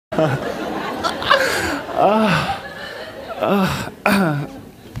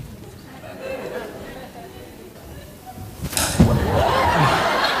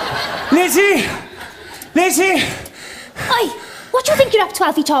Lizzie! Lizzie! Oi, what do you think you're up to,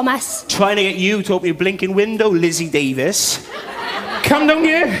 Alfie Thomas? Trying to get you to open your blinking window, Lizzie Davis. Come down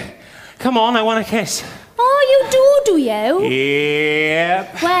here. Come on, I want a kiss. Oh, you do you?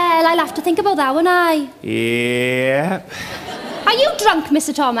 Yep. Well, I'll have to think about that, won't I? Yep. Are you drunk,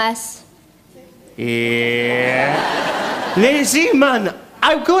 Mr. Thomas? Yeah. Lizzie, man,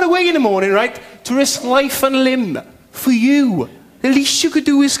 I'm going away in the morning, right, to risk life and limb for you. The least you could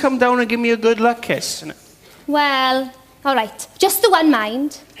do is come down and give me a good luck kiss. Well, all right. Just the one,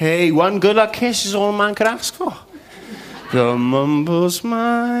 mind. Hey, one good luck kiss is all a man could ask for. The mumble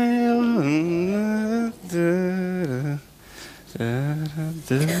smile.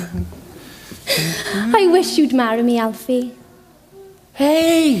 I wish you'd marry me, Alfie.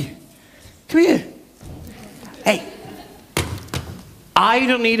 Hey, come here. Hey, I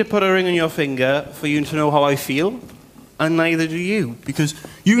don't need to put a ring on your finger for you to know how I feel, and neither do you, because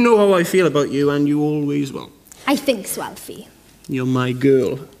you know how I feel about you, and you always will. I think so, Alfie. You're my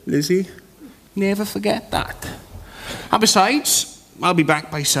girl, Lizzie. Never forget that. And besides, I'll be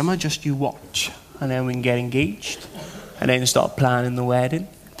back by summer, just you watch, and then we can get engaged, and then start planning the wedding.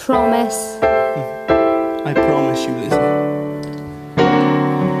 Promise. I promise you, Lizzie.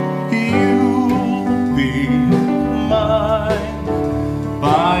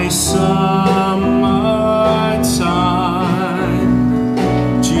 By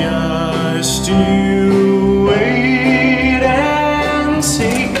summertime, just you wait and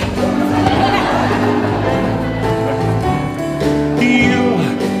see. You'll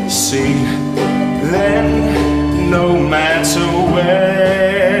see then, no matter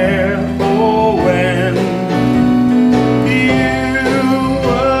where or when, you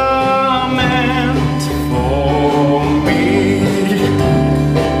were meant for me.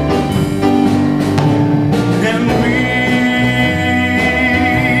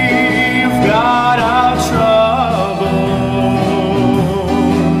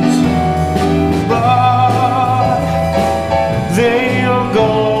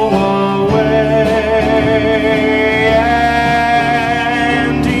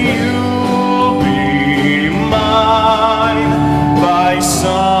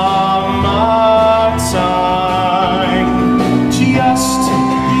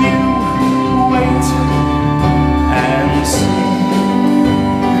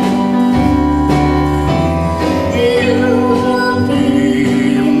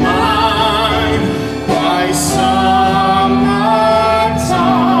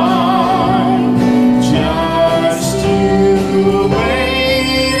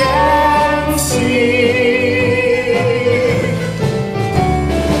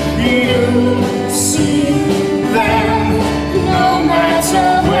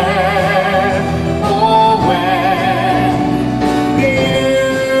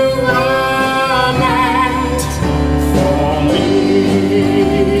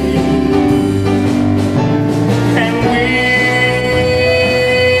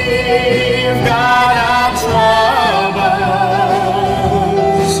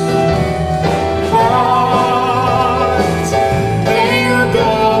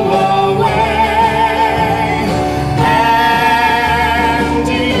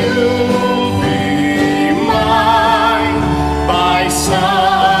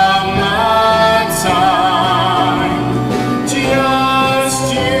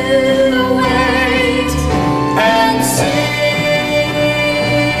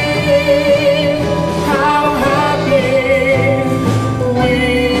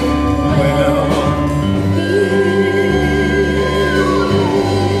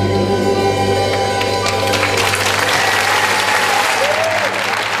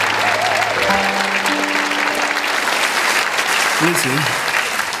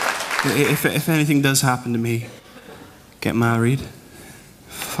 If anything does happen to me, get married,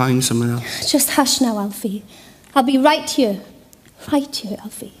 find someone else. Just hush now, Alfie. I'll be right here. Right here,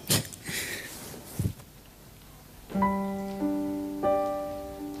 Alfie.